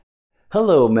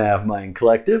Hello, MavMind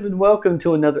Collective, and welcome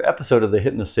to another episode of the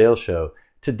Hypnosales Show.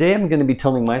 Today I'm going to be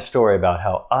telling my story about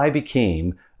how I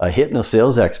became a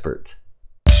hypnosales expert.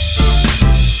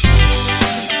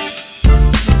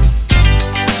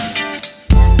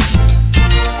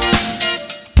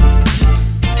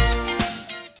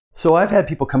 So I've had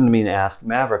people come to me and ask,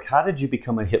 Maverick, how did you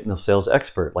become a hypnosales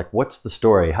expert? Like, what's the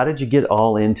story? How did you get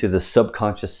all into the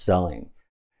subconscious selling?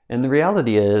 And the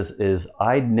reality is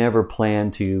I'd never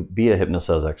planned to be a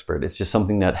hypnosales expert. It's just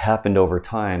something that happened over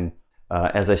time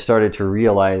as I started to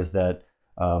realize that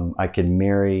I could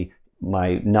marry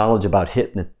my knowledge about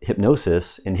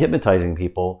hypnosis and hypnotizing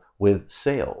people with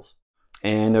sales.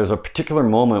 And there's a particular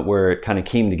moment where it kind of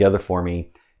came together for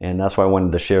me. And that's why I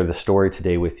wanted to share the story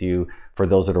today with you for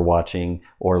those that are watching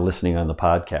or listening on the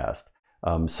podcast.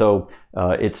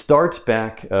 It starts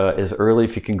back as early,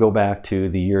 if you can go back to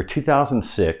the year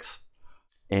 2006,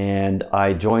 and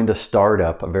I joined a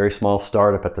startup, a very small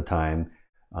startup at the time.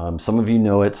 Some of you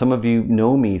know it, some of you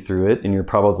know me through it, and you're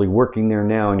probably working there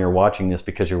now and you're watching this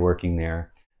because you're working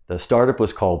there. The startup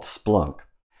was called Splunk.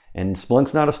 And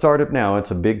Splunk's not a startup now, it's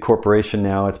a big corporation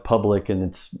now, it's public and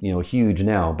it's huge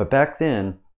now. But back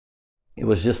then, it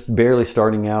was just barely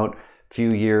starting out, a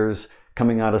few years,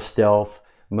 coming out of stealth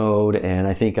mode, and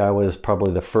I think I was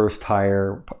probably the first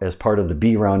hire as part of the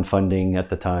B round funding at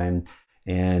the time.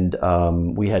 And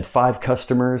we had 5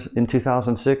 customers in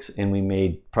 2006, and we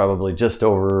made probably just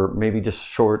over $1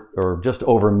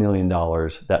 million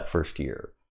that first year.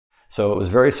 So it was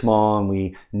very small, and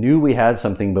we knew we had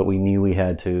something, but we knew we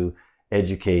had to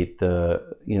educate the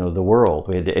world.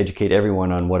 We had to educate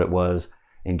everyone on what it was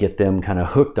and get them kind of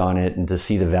hooked on it and to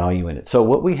see the value in it. So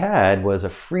what we had was a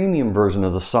freemium version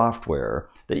of the software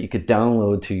that you could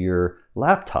download to your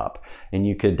laptop, and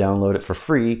you could download it for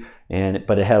free,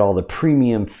 but it had all the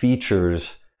premium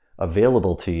features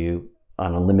available to you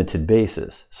on a limited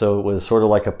basis. So it was sort of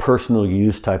like a personal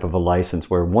use type of a license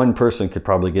where one person could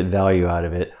probably get value out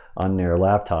of it on their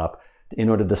laptop in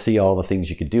order to see all the things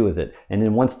you could do with it. And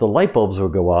then once the light bulbs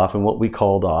would go off and what we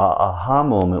called a aha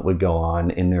moment would go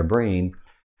on in their brain,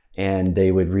 and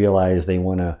they would realize they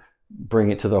want to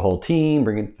bring it to their whole team,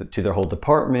 bring it to their whole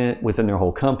department, within their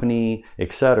whole company,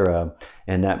 etc.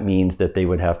 And that means that they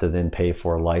would have to then pay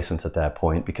for a license at that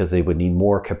point because they would need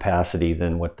more capacity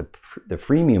than what the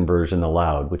freemium version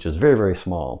allowed, which is very, very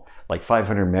small, like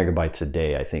 500 megabytes a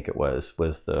day, I think it was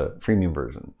the freemium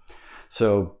version.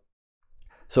 So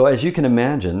as you can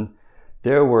imagine,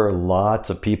 there were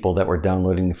lots of people that were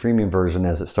downloading the freemium version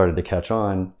as it started to catch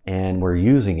on and were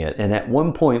using it. And at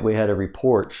one point we had a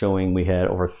report showing we had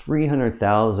over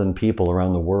 300,000 people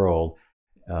around the world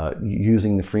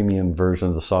using the freemium version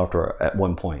of the software at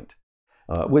one point,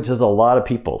 which is a lot of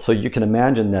people. So you can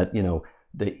imagine that,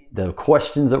 the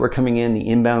questions that were coming in, the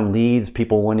inbound leads,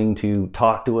 people wanting to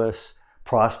talk to us,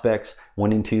 prospects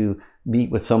wanting to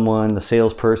meet with someone, the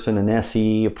salesperson, an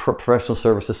SE, a professional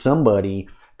services, somebody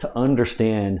to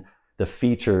understand the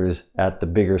features at the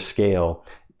bigger scale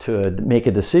to make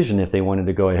a decision if they wanted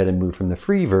to go ahead and move from the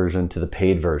free version to the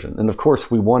paid version. And of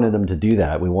course, we wanted them to do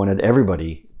that. We wanted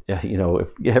everybody,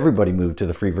 if everybody moved to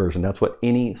the free version, that's what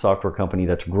any software company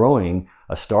that's growing,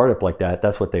 a startup like that,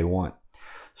 that's what they want.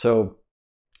 So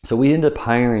we ended up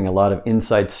hiring a lot of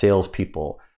inside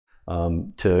salespeople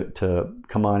to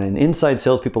come on. And inside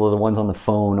salespeople are the ones on the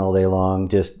phone all day long,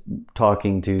 just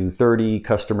talking to 30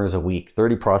 customers a week,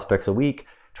 30 prospects a week,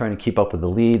 trying to keep up with the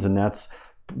leads. And that's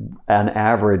on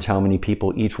average how many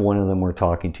people each one of them were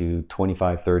talking to,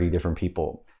 25, 30 different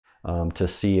people to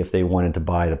see if they wanted to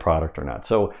buy the product or not.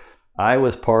 So I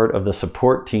was part of the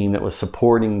support team that was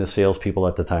supporting the salespeople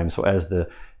at the time. So as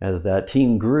that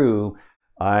team grew,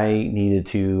 I needed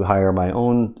to hire my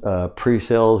own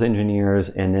pre-sales engineers,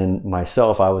 and then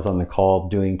myself, I was on the call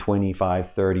doing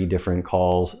 25, 30 different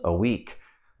calls a week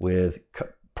with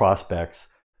prospects,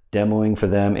 demoing for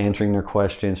them, answering their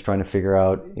questions, trying to figure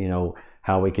out,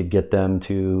 how we could get them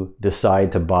to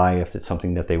decide to buy if it's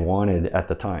something that they wanted at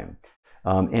the time.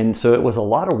 And so it was a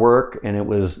lot of work, and it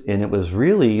was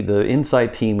really, the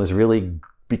inside team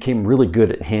became really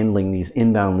good at handling these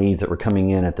inbound leads that were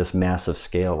coming in at this massive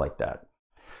scale like that.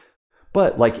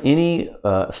 But like any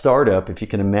startup, if you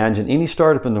can imagine, any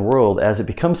startup in the world, as it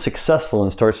becomes successful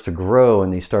and starts to grow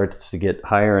and they start to get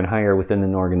higher and higher within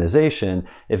an organization,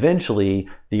 eventually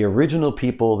the original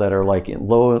people that are like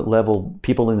low-level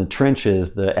people in the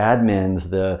trenches, the admins,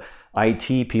 the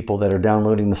IT people that are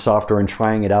downloading the software and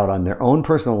trying it out on their own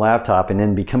personal laptop and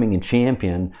then becoming a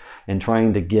champion and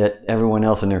trying to get everyone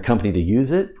else in their company to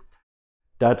use it,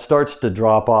 that starts to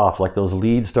drop off, like those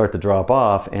leads start to drop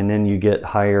off, and then you get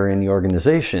higher in the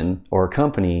organization or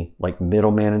company, like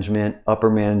middle management, upper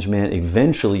management.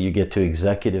 Eventually you get to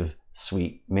executive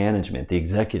suite management, the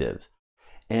executives.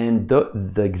 And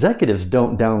the executives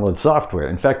don't download software.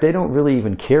 In fact, they don't really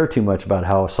even care too much about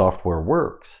how software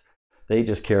works. They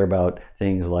just care about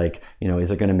things like,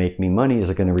 is it going to make me money? Is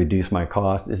it going to reduce my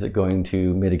cost? Is it going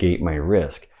to mitigate my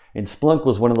risk? And Splunk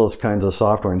was one of those kinds of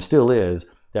software, and still is,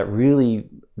 that really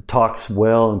talks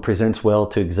well and presents well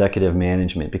to executive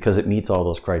management because it meets all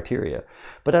those criteria.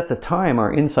 But at the time,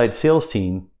 our inside sales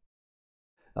team,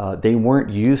 they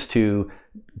weren't used to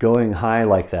going high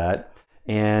like that.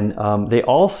 And they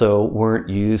also weren't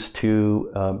used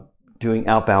to doing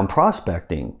outbound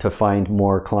prospecting to find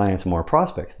more clients, more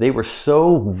prospects. They were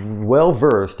so well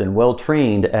versed and well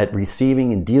trained at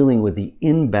receiving and dealing with the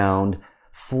inbound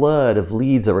flood of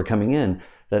leads that were coming in,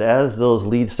 that as those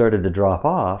leads started to drop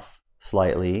off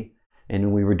slightly,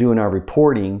 and we were doing our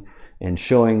reporting and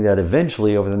showing that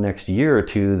eventually over the next year or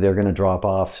two, they're going to drop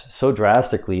off so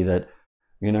drastically that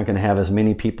you're not going to have as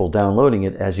many people downloading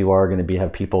it as you are going to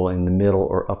have people in the middle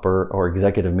or upper or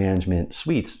executive management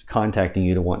suites contacting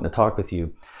you to want to talk with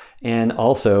you. And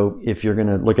also, if you're going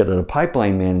to look at a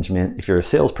pipeline management, if you're a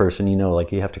salesperson,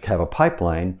 like you have to have a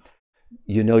pipeline.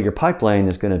 Your pipeline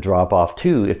is going to drop off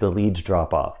too if the leads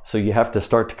drop off. So you have to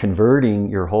start converting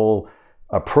your whole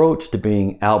approach to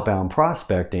being outbound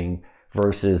prospecting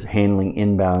versus handling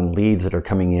inbound leads that are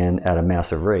coming in at a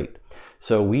massive rate.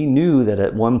 So we knew that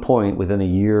at one point within a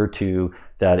year or two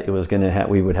that it was going to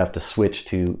we would have to switch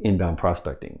to inbound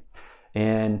prospecting.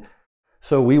 And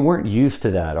so we weren't used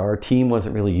to that. Our team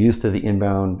wasn't really used to the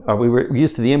inbound, or we were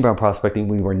used to the inbound prospecting.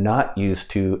 We were not used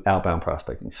to outbound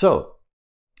prospecting. So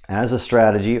as a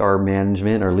strategy, our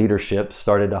management, our leadership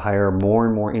started to hire more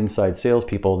and more inside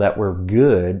salespeople that were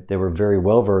good. They were very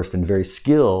well versed and very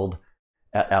skilled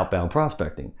at outbound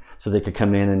prospecting. So they could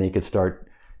come in and they could start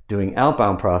doing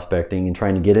outbound prospecting and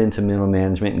trying to get into middle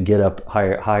management and get up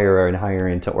higher and higher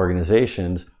into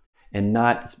organizations, and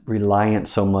not be reliant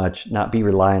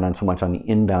on so much on the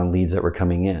inbound leads that were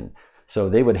coming in. So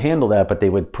they would handle that, but they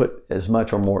would put as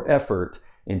much or more effort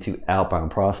into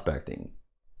outbound prospecting.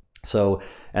 So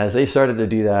as they started to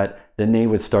do that, then they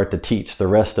would start to teach the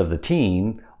rest of the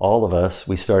team, all of us.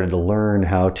 We started to learn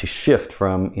how to shift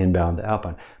from inbound to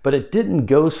outbound. But it didn't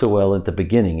go so well at the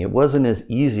beginning. It wasn't as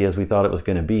easy as we thought it was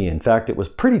going to be. In fact, it was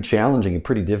pretty challenging and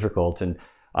pretty difficult. And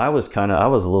I was a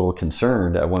little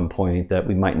concerned at one point that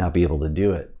we might not be able to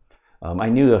do it. I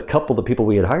knew a couple of the people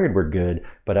we had hired were good,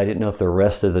 but I didn't know if the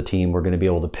rest of the team were going to be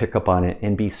able to pick up on it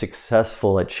and be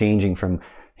successful at changing from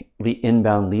the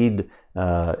inbound lead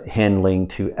handling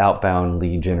to outbound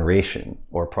lead generation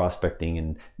or prospecting,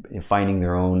 and finding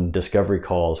their own discovery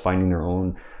calls, finding their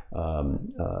own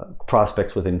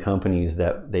prospects within companies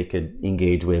that they could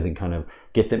engage with and kind of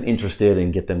get them interested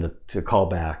and get them to call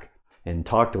back and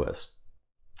talk to us.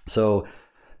 So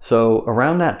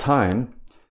around that time,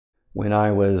 when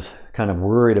I was kind of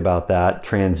worried about that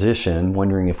transition,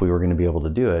 wondering if we were going to be able to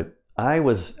do it,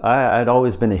 I'd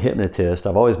always been a hypnotist.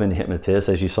 I've always been a hypnotist.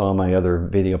 As you saw in my other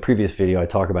previous video, I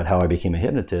talk about how I became a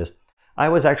hypnotist. I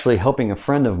was actually helping a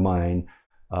friend of mine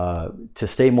to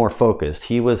stay more focused.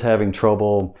 He was having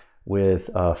trouble with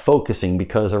focusing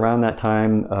because around that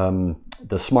time,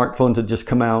 the smartphones had just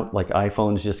come out, like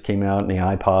iPhones just came out, and the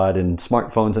iPod and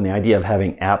smartphones, and the idea of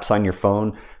having apps on your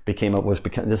phone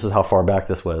this is how far back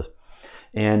this was.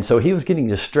 And so he was getting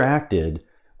distracted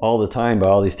all the time by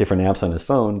all these different apps on his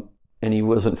phone, and he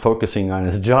wasn't focusing on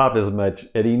his job as much,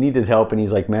 and he needed help. And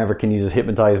he's like, Maverick, can you just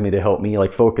hypnotize me to help me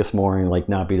focus more and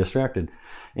not be distracted?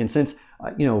 And since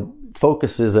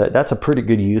focus that's a pretty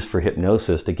good use for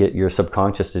hypnosis, to get your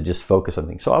subconscious to just focus on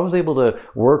things. So I was able to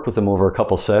work with him over a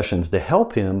couple sessions to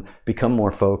help him become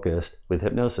more focused with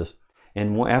hypnosis.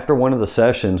 And after one of the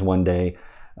sessions one day,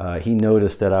 he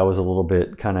noticed that I was a little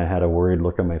bit, kind of had a worried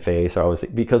look on my face.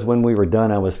 Because when we were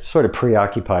done, I was sort of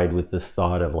preoccupied with this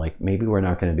thought of maybe we're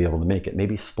not going to be able to make it.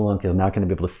 Maybe Splunk is not going to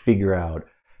be able to figure out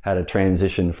how to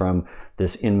transition from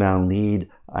this inbound lead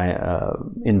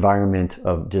environment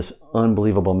of just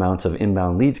unbelievable amounts of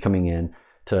inbound leads coming in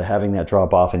to having that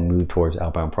drop off and move towards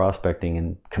outbound prospecting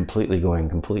and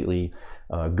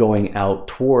going out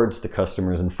towards the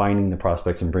customers and finding the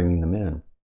prospects and bringing them in.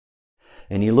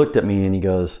 And he looked at me and he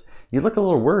goes, "You look a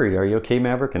little worried. Are you okay,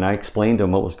 Maverick?" And I explained to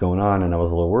him what was going on, and I was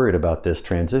a little worried about this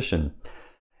transition.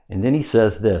 And then he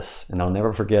says this, and I'll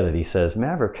never forget it. He says,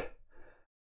 "Maverick,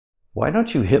 why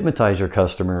don't you hypnotize your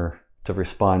customer to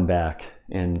respond back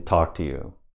and talk to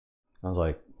you?" I was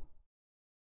like,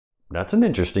 that's an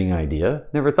interesting idea.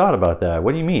 Never thought about that.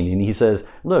 What do you mean? And he says,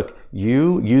 look,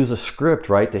 you use a script,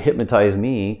 right, to hypnotize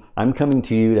me. I'm coming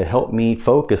to you to help me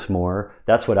focus more.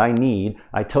 That's what I need.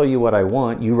 I tell you what I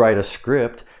want. You write a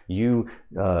script. You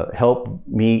help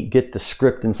me get the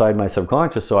script inside my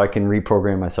subconscious so I can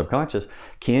reprogram my subconscious.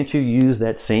 Can't you use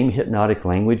that same hypnotic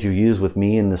language you use with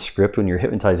me in the script when you're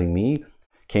hypnotizing me?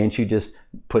 Can't you just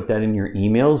put that in your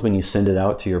emails when you send it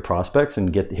out to your prospects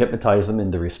and hypnotize them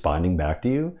into responding back to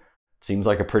you? Seems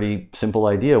like a pretty simple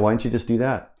idea. Why don't you just do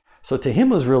that? So to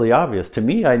him it was really obvious. To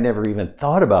me, I never even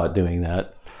thought about doing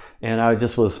that. And I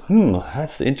just was,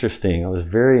 that's interesting. I was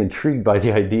very intrigued by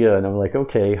the idea, and I'm like,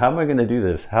 okay, how am I going to do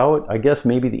this? I guess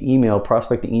maybe the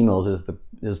prospecting emails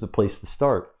is the place to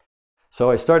start. So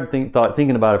I started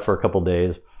thinking about it for a couple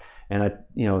days, and I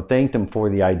thanked him for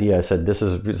the idea. I said, this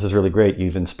is really great.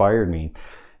 You've inspired me.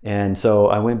 And so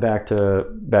I went back to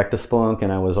Splunk,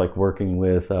 and I was like working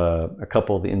with a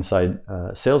couple of the inside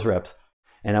sales reps,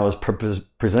 and I was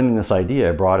presenting this idea.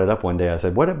 I brought it up one day. I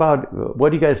said, what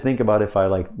do you guys think about if I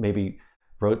like maybe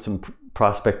wrote some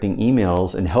prospecting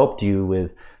emails and helped you with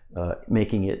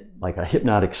making it like a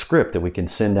hypnotic script that we can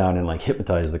send out and like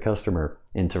hypnotize the customer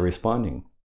into responding?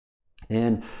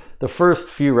 And the first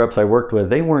few reps I worked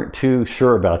with, they weren't too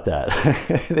sure about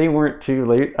that. They weren't too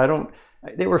late.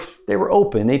 They were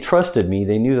open. They trusted me.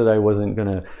 They knew that I wasn't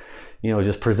gonna,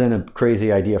 just present a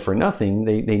crazy idea for nothing.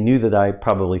 They knew that I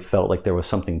probably felt like there was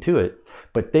something to it,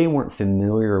 but they weren't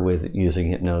familiar with using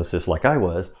hypnosis like I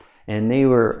was. And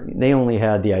they only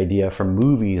had the idea from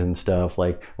movies and stuff,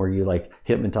 like where you like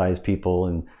hypnotize people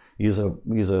and use a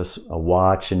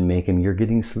watch and make them, you're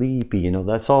getting sleepy.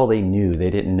 That's all they knew. They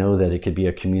didn't know that it could be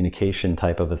a communication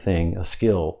type of a thing, a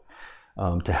skill.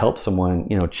 To help someone,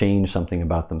 change something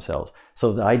about themselves.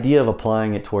 So the idea of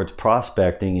applying it towards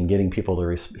prospecting and getting people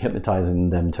to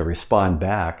hypnotizing them to respond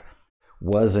back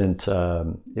wasn't,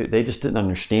 they just didn't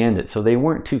understand it. So they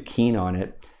weren't too keen on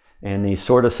it. And they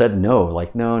sort of said no,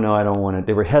 like, no, I don't want to.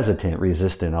 They were hesitant,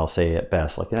 resistant, I'll say at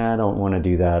best. Like, I don't want to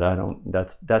do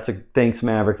that. Thanks,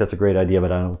 Maverick. That's a great idea,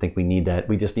 but I don't think we need that.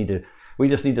 We just need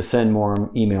to send more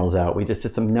emails out.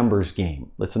 It's a numbers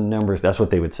game. It's some numbers. That's what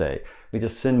they would say. We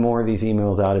just send more of these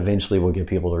emails out. Eventually we'll get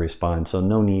people to respond. So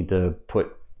no need to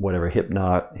put whatever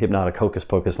hypnotic hocus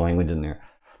pocus language in there,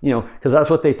 because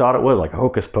that's what they thought it was, like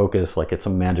hocus pocus, like it's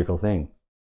some magical thing.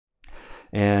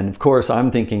 And of course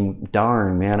I'm thinking,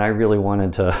 darn, man, I really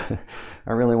wanted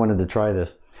to try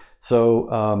this.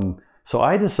 So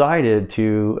I decided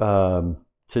to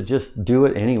just do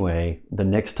it anyway the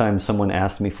next time someone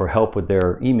asked me for help with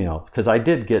their email, because I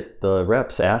did get the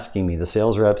reps asking me, the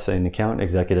sales reps and account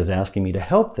executives asking me to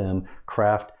help them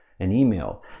craft an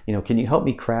email. Can you help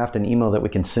me craft an email that we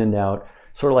can send out,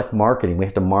 sort of like marketing? We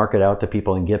have to market out to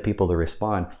people and get people to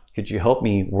respond. Could you help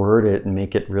me word it and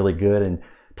make it really good and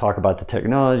talk about the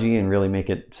technology and really make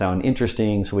it sound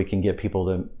interesting so we can get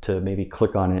people to maybe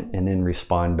click on it and then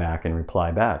respond back and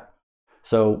reply back?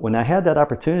 So when I had that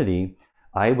opportunity,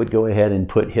 I would go ahead and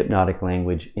put hypnotic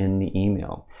language in the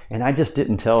email. And I just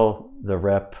didn't tell the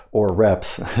rep or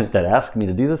reps that asked me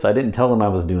to do this, I didn't tell them I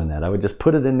was doing that. I would just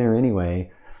put it in there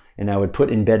anyway. And I would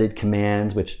put embedded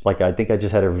commands, which, like, I think I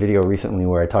just had a video recently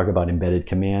where I talk about embedded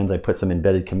commands. I put some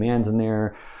embedded commands in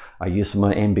there. I use some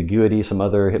ambiguity, some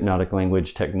other hypnotic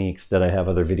language techniques that I have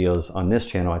other videos on this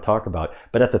channel I talk about.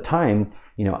 But at the time,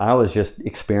 I was just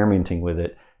experimenting with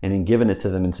it and then giving it to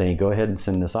them and saying, go ahead and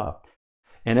send this off.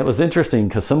 And it was interesting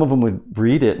because some of them would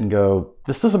read it and go,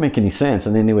 this doesn't make any sense.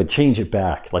 And then they would change it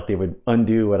back. Like they would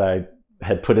undo what I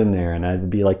had put in there. And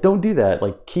I'd be like, don't do that.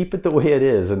 Like, keep it the way it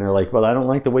is. And they're like, well, I don't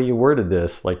like the way you worded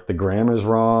this. Like the grammar's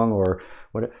wrong or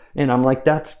what. And I'm like,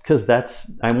 that's because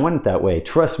I want it that way.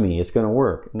 Trust me, it's going to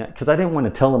work. Because I didn't want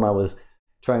to tell them I was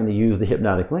trying to use the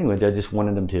hypnotic language. I just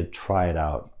wanted them to try it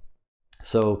out.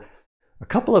 So a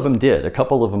couple of them did. A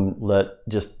couple of them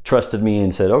just trusted me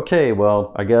and said, okay,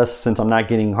 well, I guess since I'm not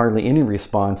getting hardly any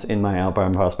response in my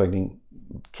outbound prospecting,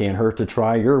 can't hurt to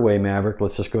try your way, Maverick.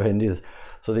 Let's just go ahead and do this.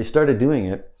 So they started doing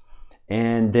it.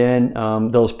 And then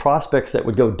those prospects that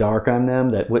would go dark on them,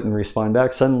 that wouldn't respond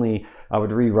back, suddenly I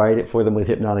would rewrite it for them with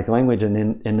hypnotic language, and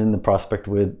then the prospect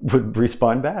would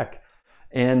respond back.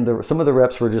 And some of the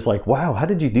reps were just like, wow, how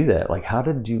did you do that? Like, how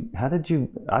did you,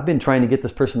 I've been trying to get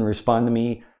this person to respond to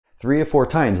me 3 or 4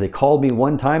 times. They called me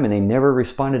one time and they never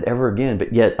responded ever again.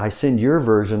 But yet I send your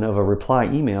version of a reply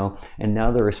email and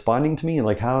now they're responding to me.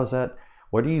 Like, how is that?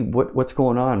 What's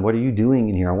going on? What are you doing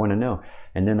in here? I want to know.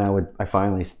 And then I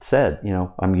finally said,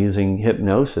 I'm using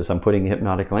hypnosis. I'm putting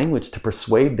hypnotic language to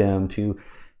persuade them to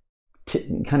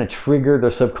kind of trigger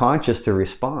their subconscious to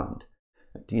respond.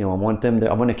 I want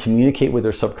to communicate with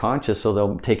their subconscious so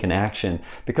they'll take an action,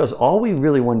 because all we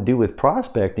really want to do with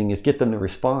prospecting is get them to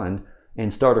respond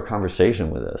and start a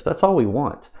conversation with us. That's all we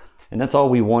want. And that's all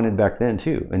we wanted back then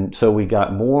too. And so we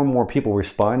got more and more people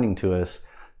responding to us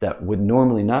that would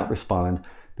normally not respond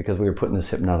because we were putting this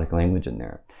hypnotic language in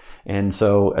there. And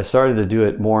so I started to do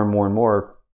it more and more and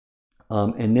more.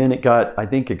 And then I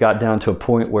think it got down to a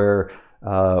point where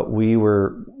we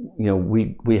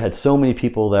had so many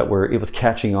people it was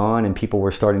catching on, and people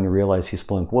were starting to realize who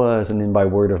Splunk was. And then by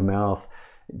word of mouth,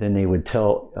 then they would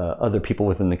tell other people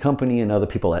within the company and other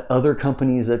people at other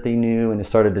companies that they knew, and it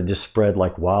started to just spread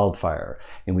like wildfire.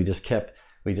 And we just kept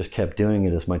doing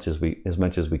it as much as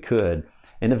we could.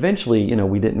 And eventually,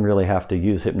 we didn't really have to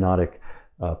use hypnotic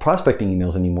prospecting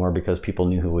emails anymore because people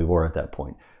knew who we were at that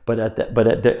point. But at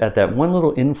that one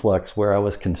little influx where I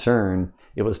was concerned,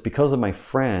 it was because of my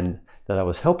friend that I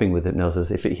was helping with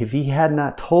hypnosis. If he had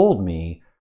not told me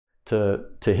to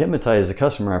hypnotize the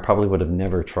customer, I probably would have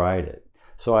never tried it.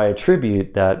 So I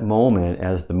attribute that moment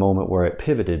as the moment where it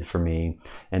pivoted for me.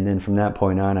 And then from that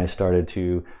point on, I started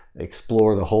to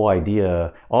explore the whole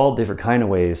idea, all different kind of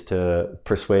ways to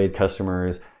persuade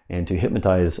customers and to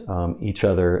hypnotize each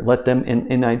other. Let them,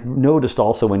 and I noticed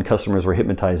also when customers were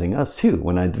hypnotizing us too.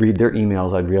 When I'd read their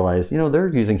emails, I'd realize, they're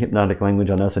using hypnotic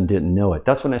language on us and didn't know it.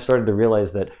 That's when I started to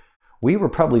realize that we were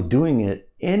probably doing it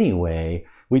anyway.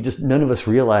 None of us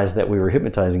realized that we were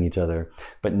hypnotizing each other.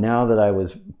 But now that I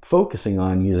was focusing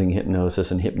on using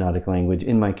hypnosis and hypnotic language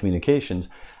in my communications,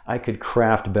 I could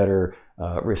craft better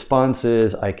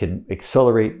responses. I could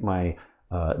accelerate my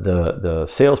the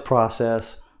sales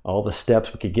process. All the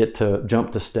steps, we could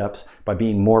jump to steps by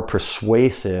being more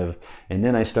persuasive. And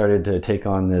then I started to take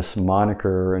on this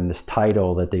moniker and this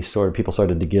title that people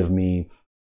started to give me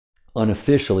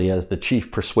unofficially as the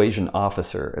Chief Persuasion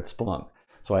Officer at Splunk.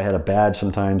 So I had a badge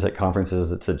sometimes at conferences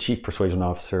that said Chief Persuasion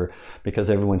Officer, because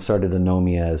everyone started to know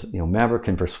me as, Maverick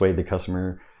can persuade the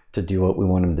customer to do what we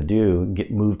want them to do,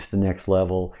 get moved to the next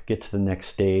level, get to the next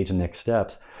stage and next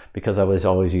steps, because I was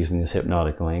always using this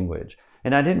hypnotic language.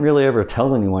 And I didn't really ever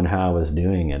tell anyone how I was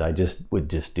doing it. I would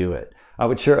do it. I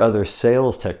would share other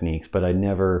sales techniques, but I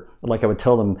would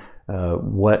tell them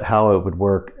how it would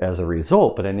work as a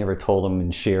result, but I never told them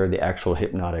and shared the actual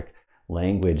hypnotic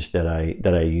language that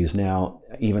I use now.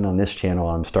 Even on this channel,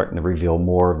 I'm starting to reveal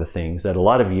more of the things that a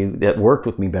lot of you that worked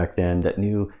with me back then that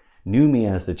knew me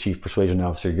as the Chief Persuasion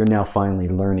Officer, you're now finally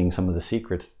learning some of the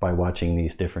secrets by watching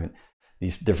these different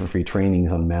free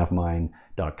trainings on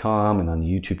mavmind.com and on the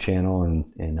YouTube channel and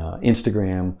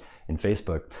Instagram and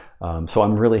Facebook. So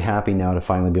I'm really happy now to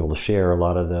finally be able to share a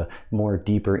lot of the more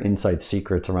deeper inside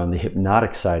secrets around the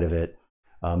hypnotic side of it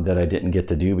that I didn't get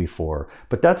to do before.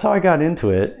 But that's how I got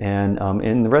into it, and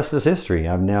the rest is history.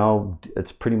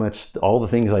 It's pretty much all the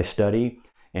things I study.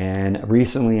 And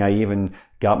recently I even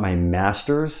got my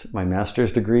master's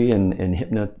degree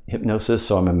in hypnosis.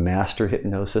 So I'm a master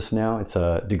hypnosis now. It's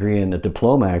a degree and a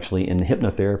diploma actually in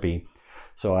hypnotherapy.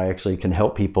 So I actually can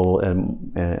help people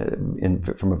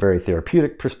from a very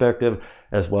therapeutic perspective,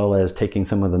 as well as taking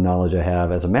some of the knowledge I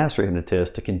have as a master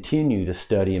hypnotist to continue to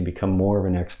study and become more of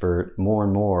an expert more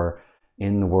and more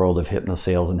in the world of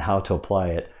hypnosales and how to apply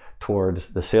it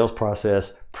towards the sales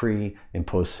process, pre and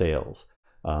post sales,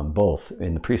 both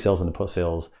in the pre-sales and the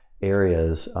post-sales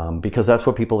areas, because that's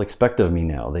what people expect of me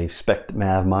now. They expect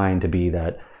MavMind to be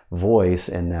that voice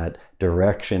and that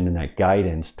direction and that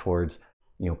guidance towards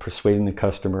persuading the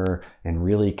customer and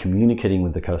really communicating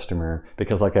with the customer.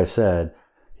 Because like I said,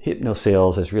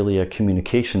 hypnosales is really a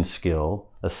communication skill,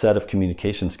 a set of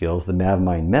communication skills. The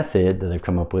MavMind method that I've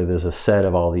come up with is a set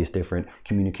of all these different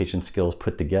communication skills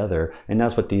put together, and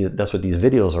that's what these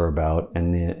videos are about,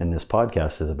 and this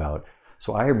podcast is about.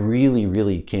 So I really,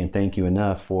 really can't thank you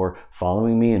enough for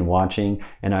following me and watching,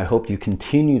 and I hope you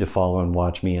continue to follow and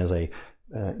watch me as I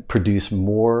produce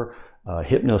more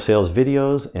hypnosales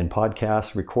videos and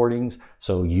podcast recordings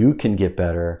so you can get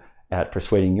better at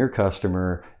persuading your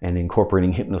customer and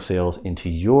incorporating hypnosales into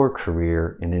your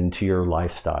career and into your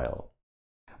lifestyle.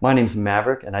 My name's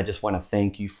Maverick, and I just want to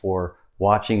thank you for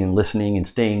watching and listening and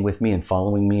staying with me and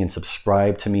following me, and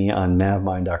subscribe to me on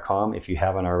mavmind.com if you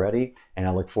haven't already. And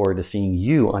I look forward to seeing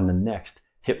you on the next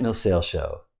Hypnosales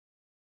Show.